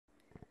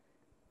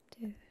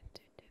Hey,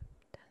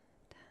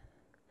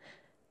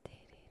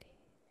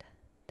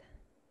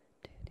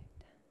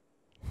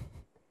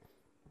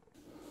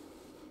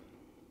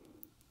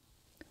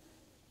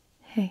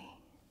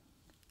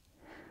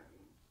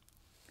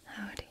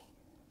 howdy,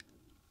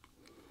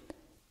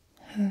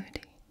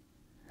 howdy,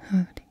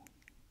 howdy,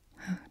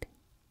 howdy.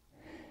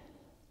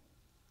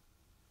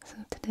 So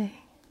today,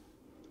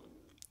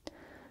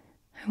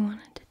 I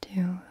wanted to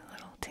do a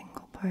little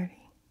tingle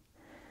party,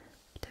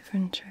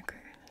 different triggers,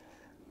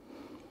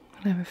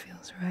 whatever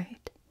feels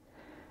right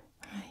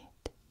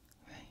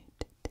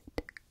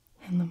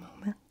in the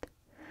moment.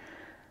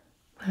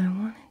 But I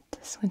wanted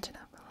to switch it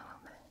up a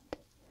little bit.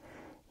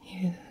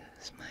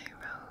 Use my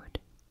Rode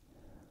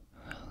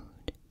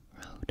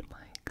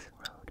mics,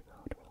 Rode.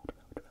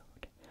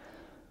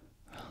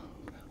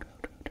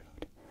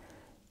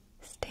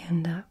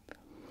 Stand up,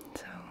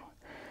 so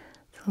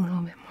it's a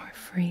little bit more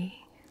free.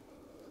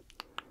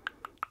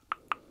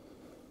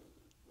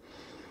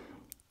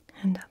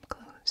 And up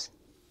close.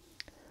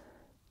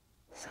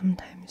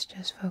 Sometimes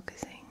just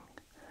focusing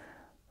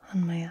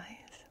on my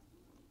eyes.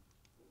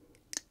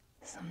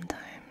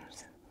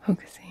 Sometimes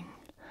focusing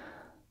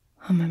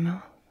on my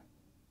mouth.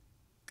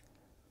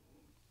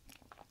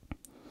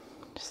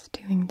 Just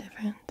doing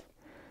different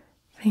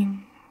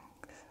things,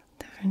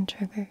 different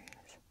triggers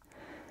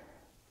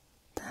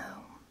to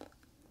help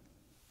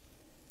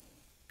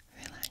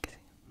relax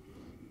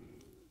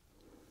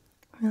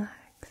you.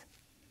 Relax.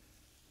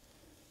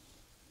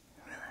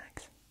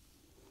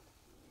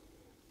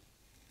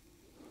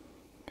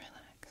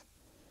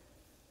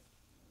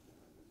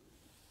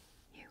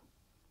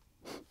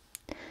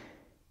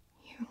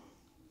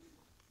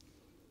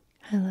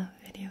 I love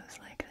videos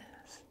like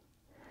this.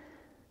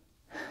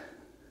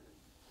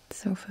 It's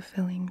so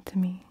fulfilling to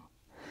me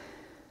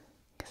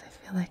because I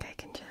feel like I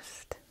can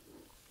just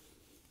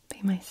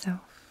be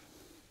myself,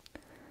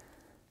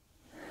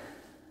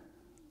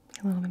 be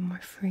a little bit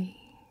more free,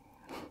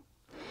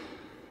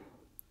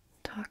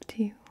 talk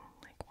to you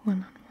like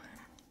one-on-one.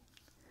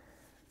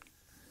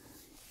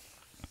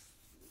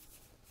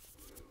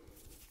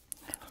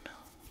 I don't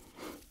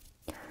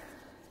know.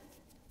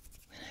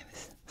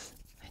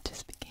 I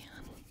just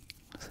began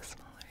as a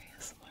smaller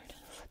ASMR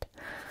artist.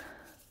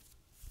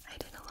 I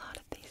did a lot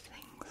of these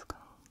things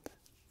called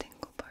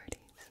tingle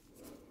parties.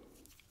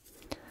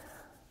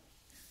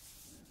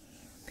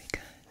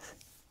 Because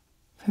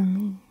for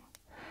me,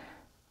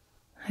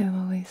 I've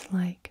always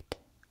liked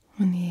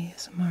when the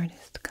ASMR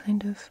artist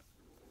kind of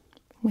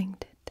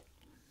winged it.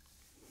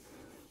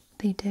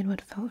 They did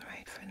what felt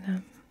right for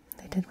them.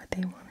 They did what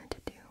they wanted to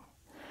do.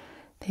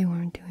 They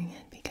weren't doing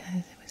it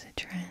because it was a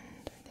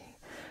trend, or they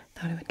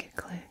thought it would get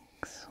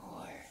clicks,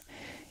 or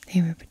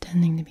they were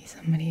pretending to be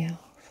somebody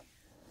else.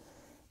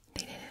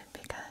 They did it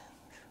because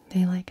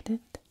they liked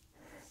it.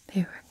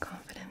 They were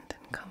confident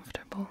and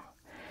comfortable,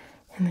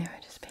 and they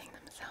were just being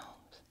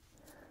themselves.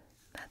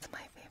 That's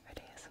my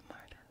favorite ASMR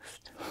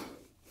artist.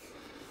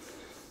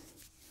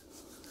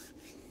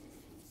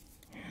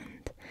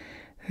 And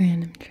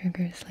random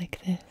triggers like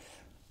this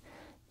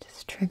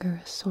just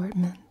trigger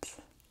assortments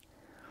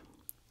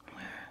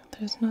where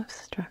there's no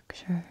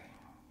structure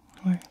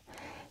or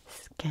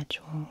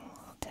schedule.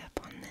 I'll tap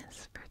on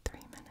this for 3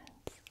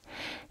 minutes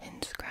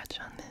and scratch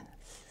on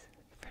this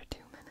for 2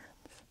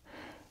 minutes.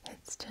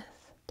 It's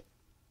just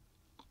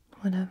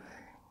whatever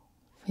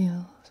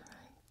feels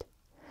right.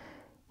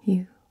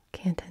 You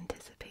can't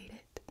anticipate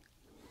it.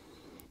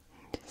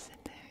 You just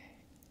sit there,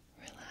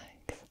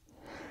 relax.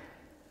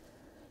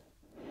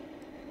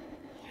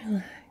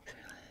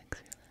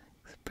 Relax,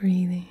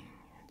 breathing,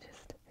 and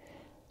just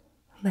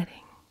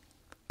letting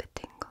the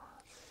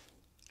tingles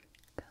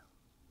go.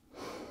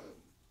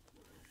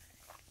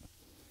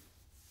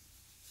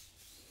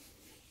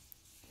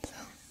 So,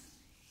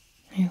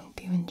 I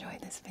hope you enjoy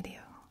this video.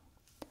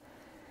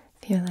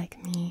 If you're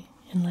like me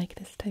and like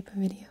this type of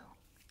video,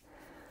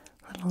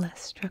 a little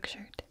less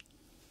structured,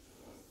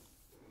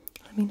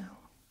 let me know.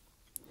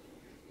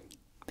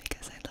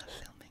 Because I love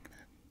filming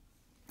them.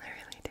 I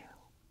really do.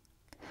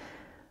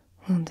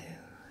 We'll do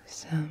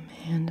some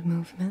hand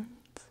movements,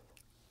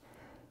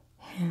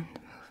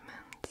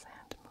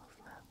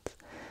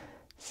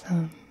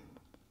 some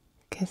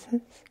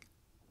kisses,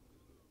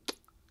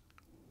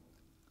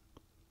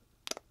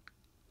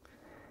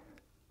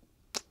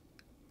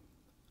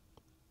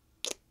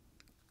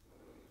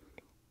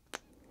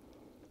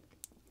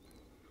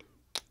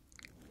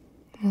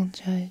 we'll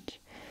judge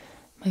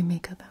my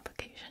makeup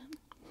application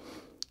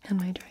and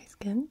my dry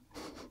skin.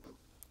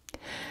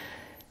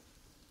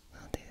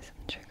 I'll do some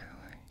trigger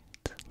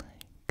words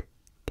like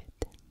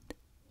kitten,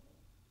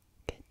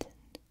 kitten,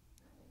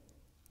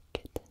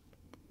 kitten,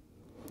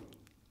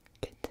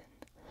 kitten,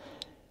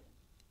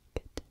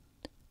 kitten,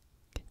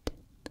 kitten.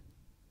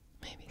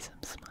 Maybe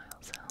some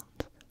smile sounds.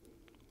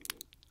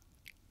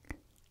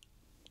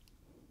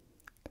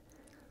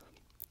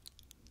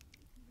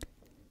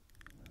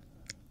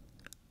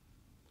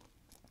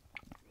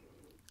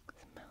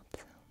 Some mouth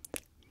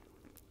sounds.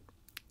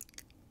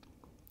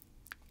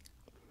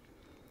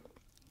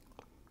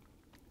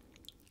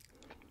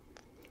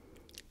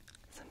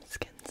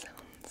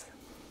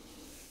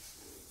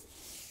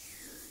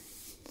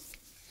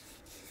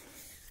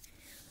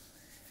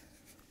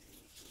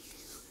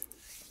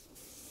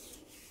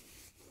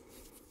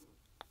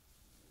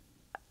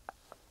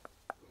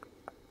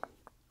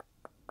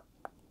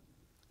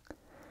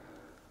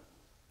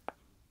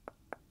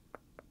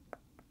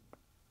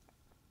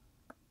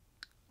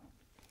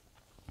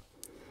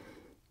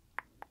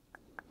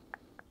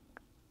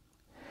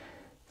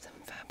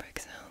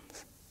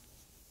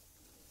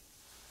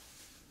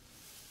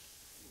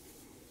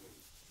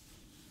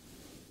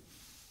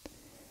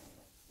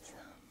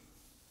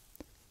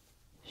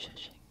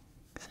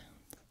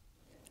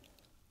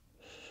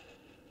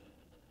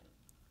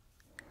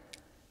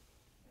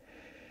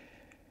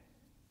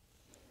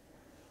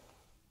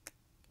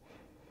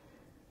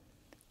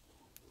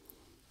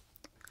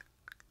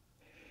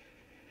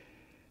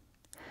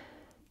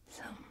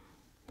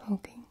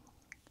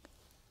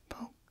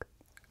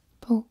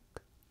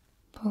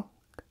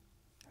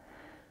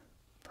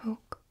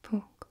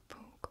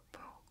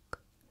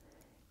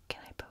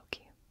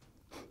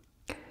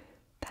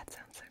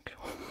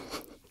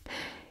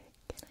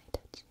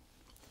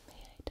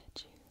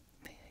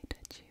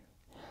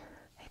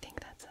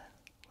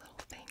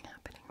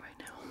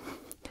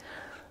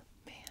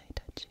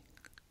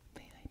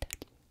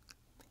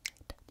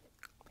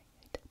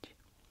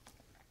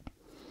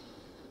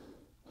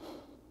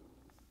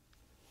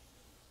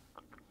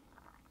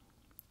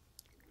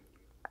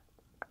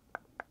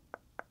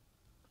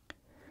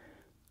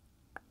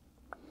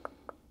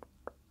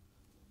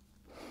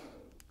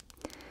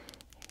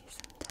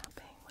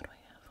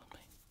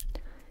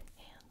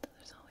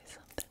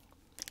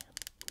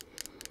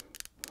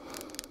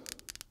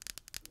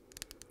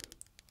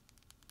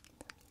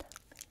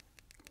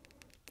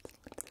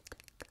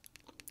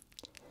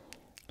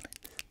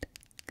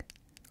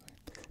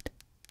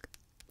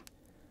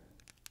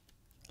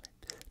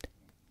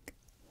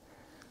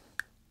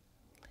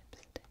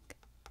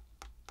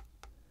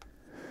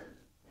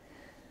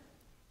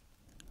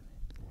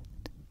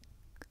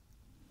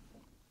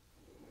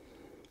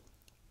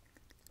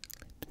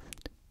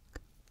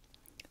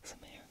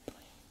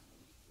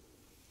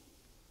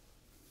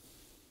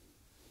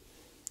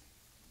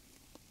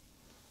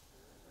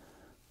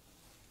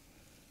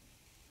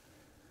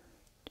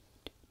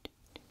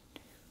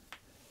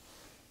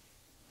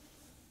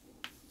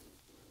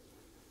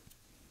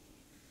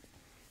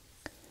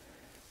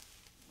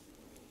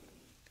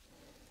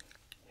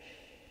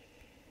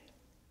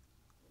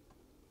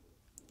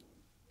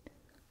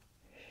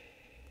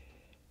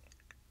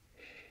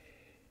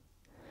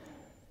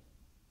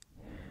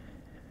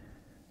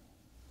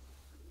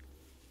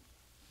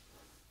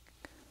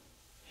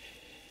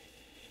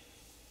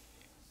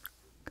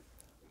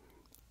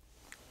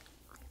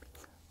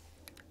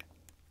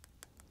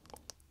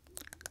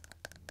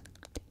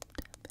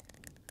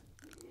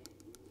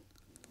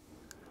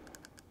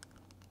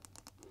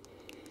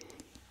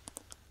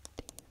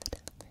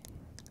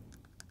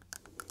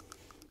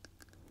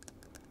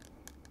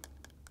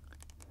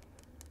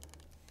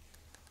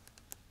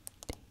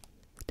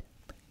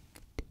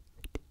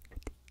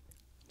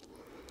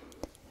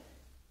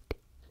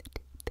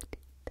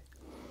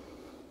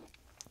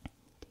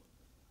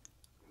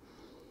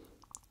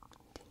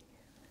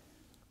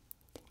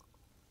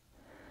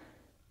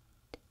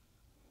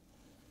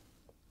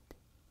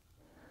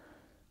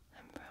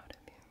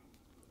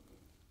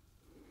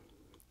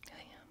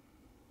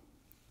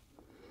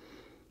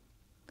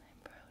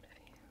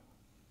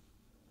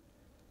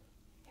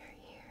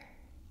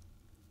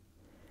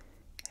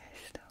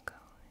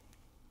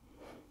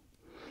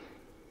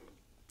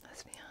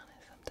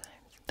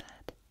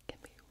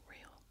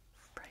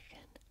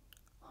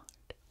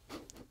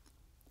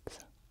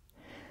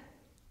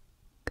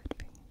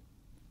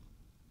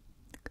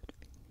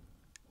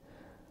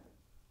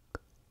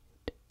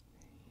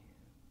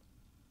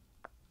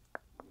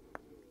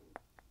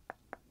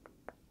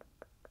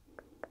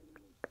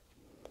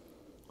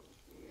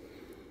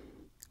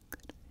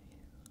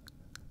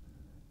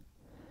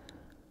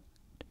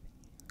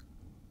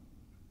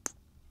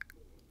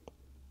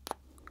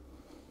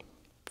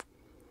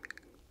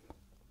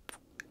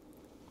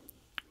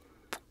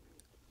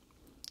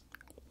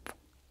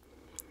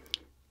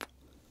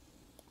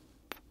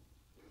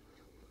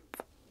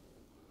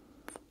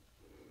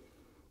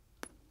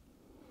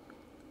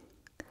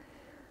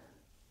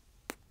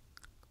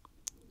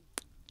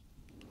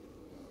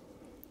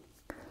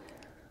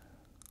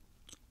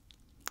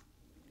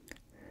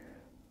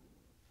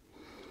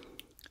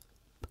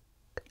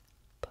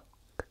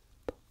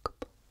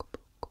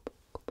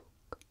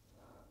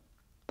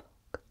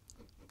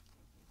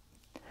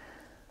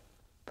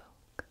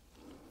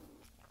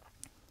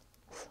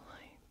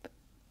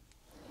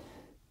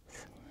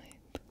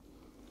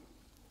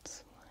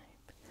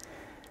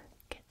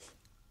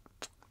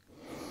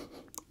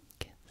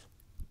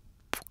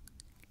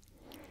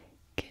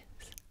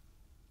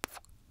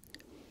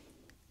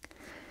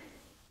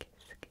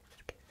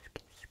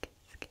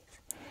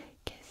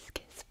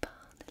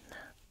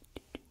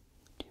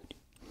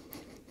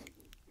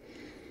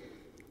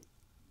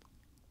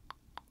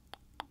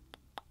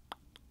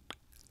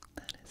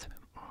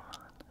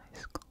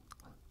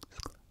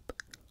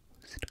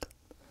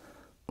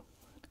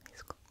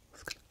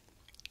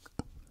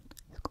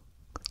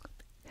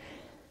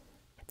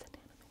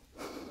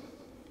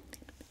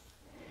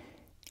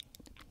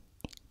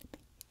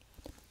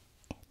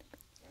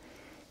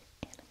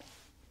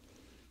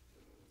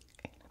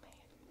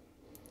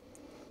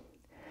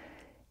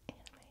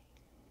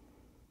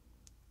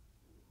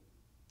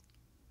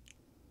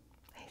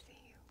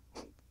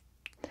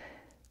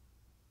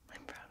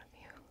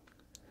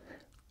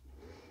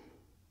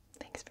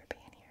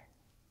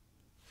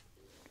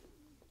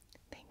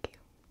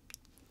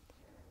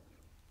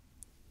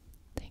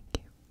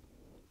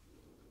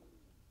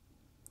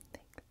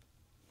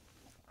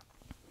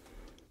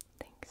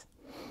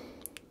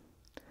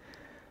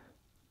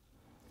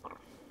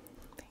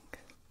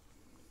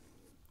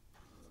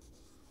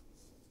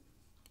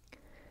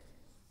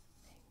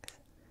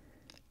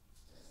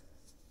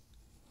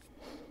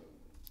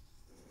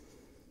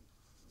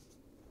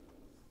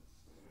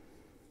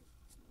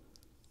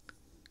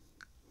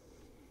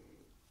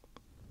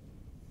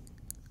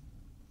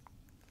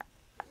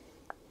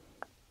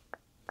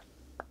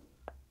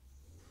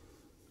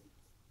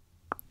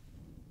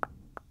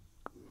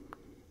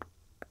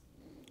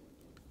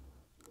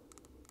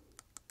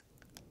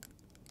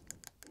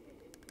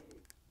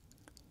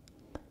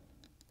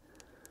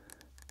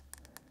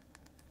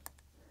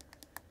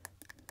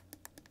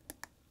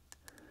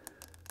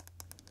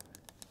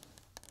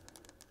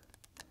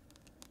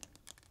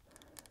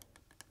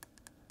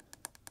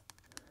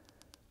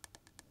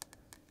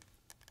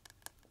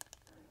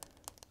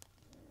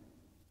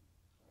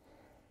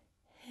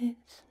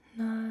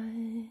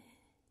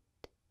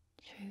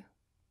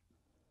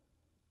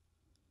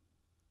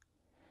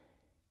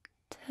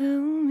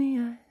 Tell me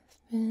I've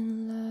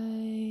been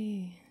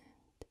lied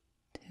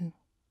to.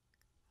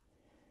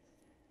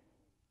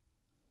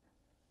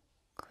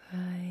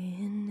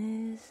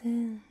 Crying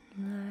isn't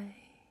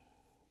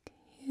like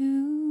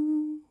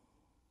you.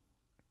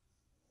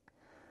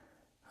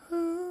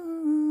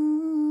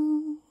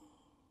 Ooh.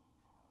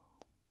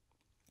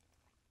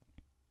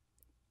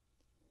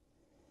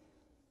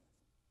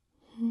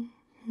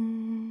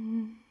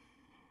 Mm-hmm.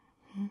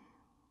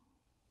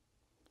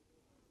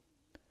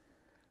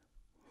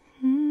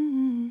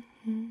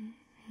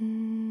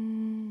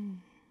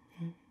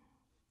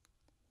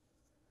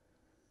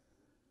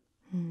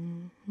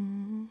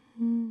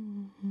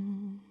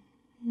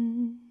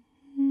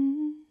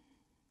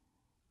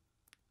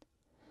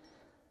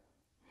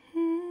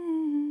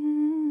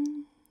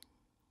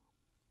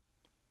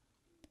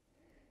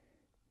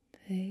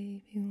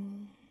 Baby,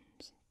 won't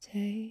you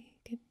take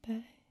it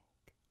back?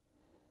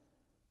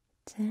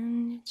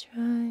 Pretend you're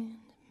trying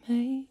to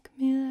make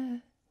me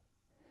laugh.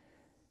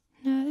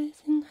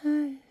 Nothing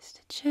has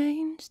to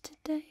change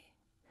today.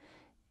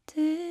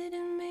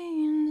 Didn't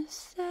mean to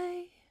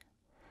say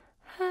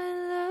I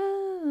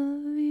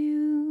love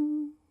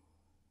you.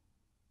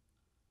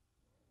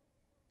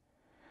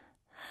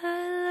 I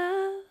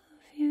love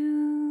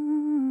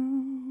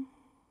you.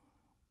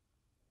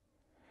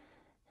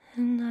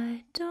 And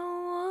I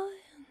don't want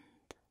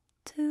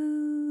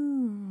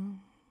to.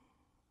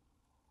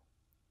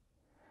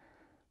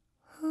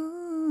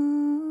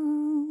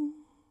 Ooh.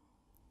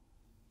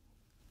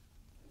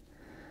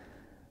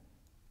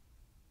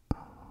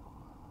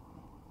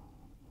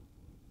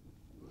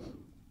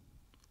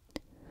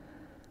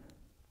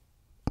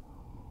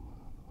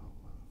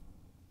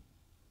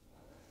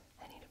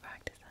 I need to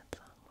practice that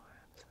song more,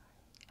 I'm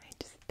sorry.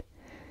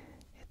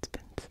 It's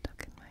been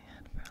stuck in my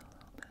head for a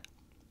little bit.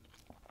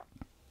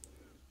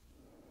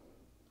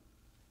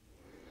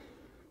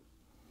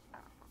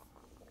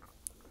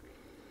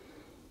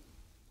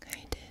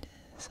 I did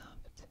a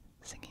soft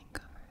singing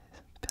cover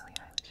of Billie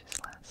Eilish's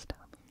last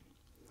album.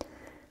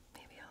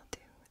 Maybe I'll do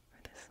it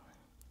for this one.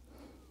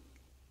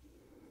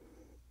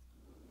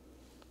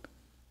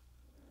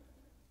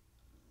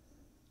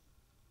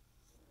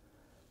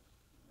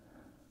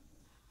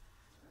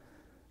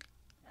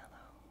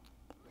 Hello.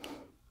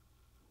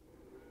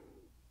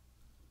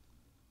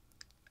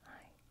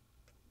 Hi.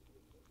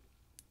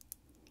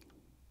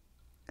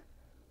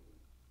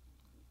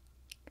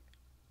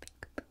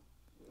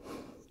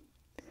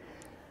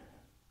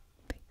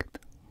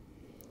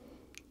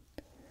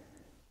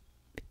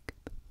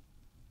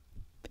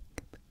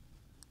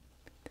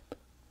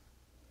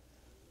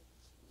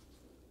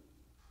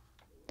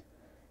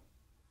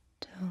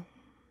 Don't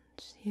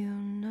you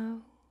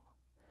know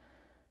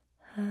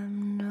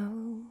I'm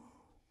no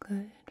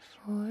good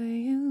for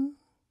you?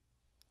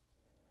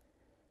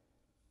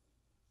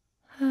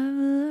 I've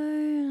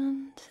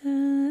learned to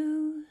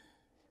lose.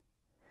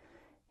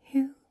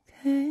 You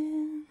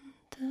can't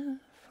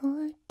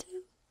afford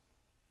to.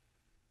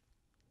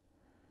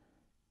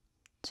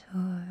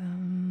 Tore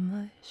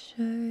my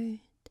shirt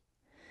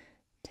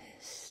to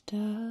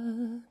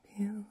stop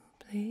you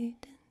bleeding,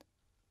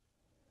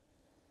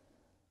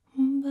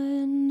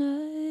 but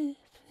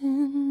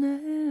nothing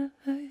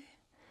ever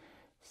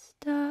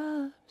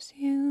stops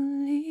you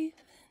leaving.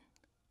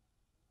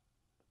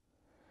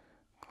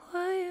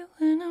 Quiet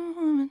when I'm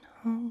coming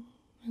home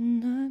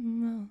and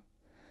I'm on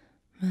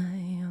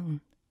my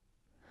own.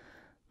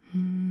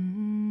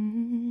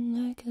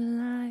 Like a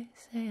lie,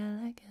 say I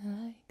like it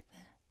like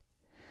that.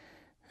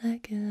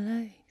 Like it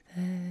like